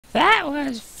That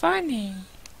was funny.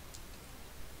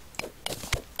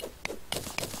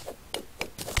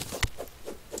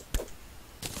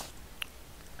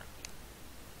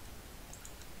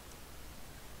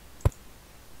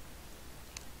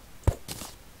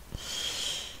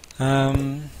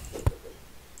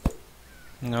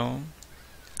 No.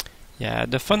 Yeah,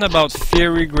 the fun about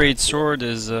Fairy Great Sword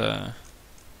is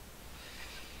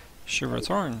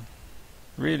Shivathorn.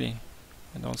 Really.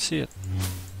 I don't see it.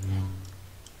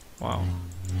 Wow.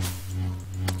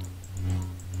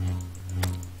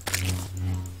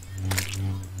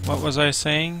 What was I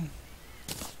saying?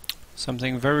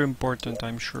 Something very important,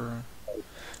 I'm sure.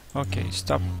 Okay,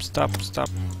 stop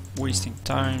wasting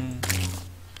time.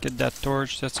 Get that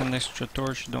torch, that's an extra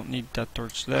torch, you don't need that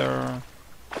torch there.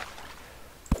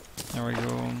 There we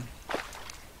go.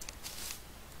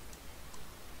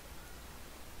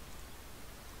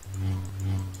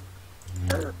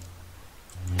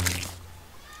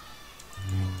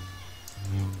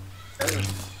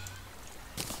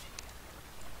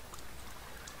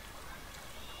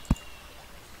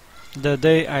 The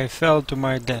day I fell to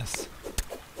my death.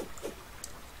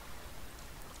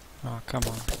 Oh, come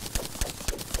on.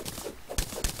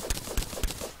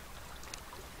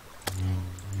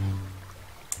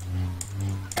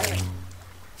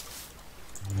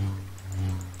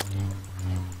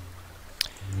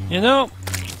 You know,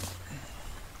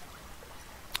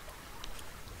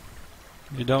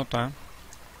 you don't, huh?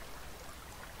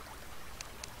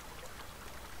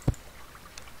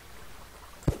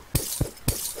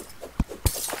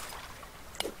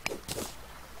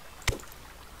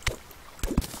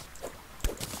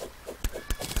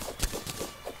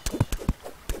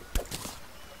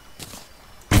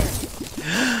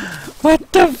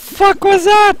 What the fuck was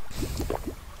that?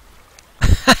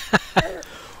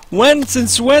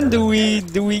 Since when do we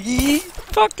eat?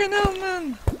 Fucking hell,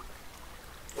 man.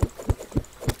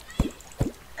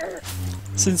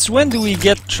 Since when do we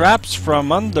get traps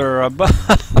from under above?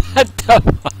 What the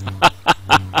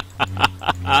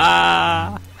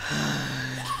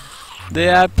They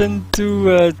happen too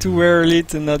early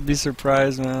to not be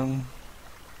surprised, man.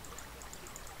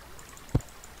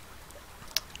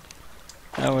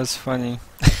 That was funny.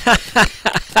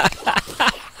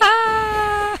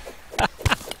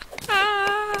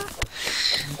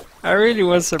 I really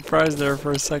was surprised there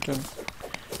for a second.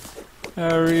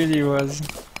 I really was.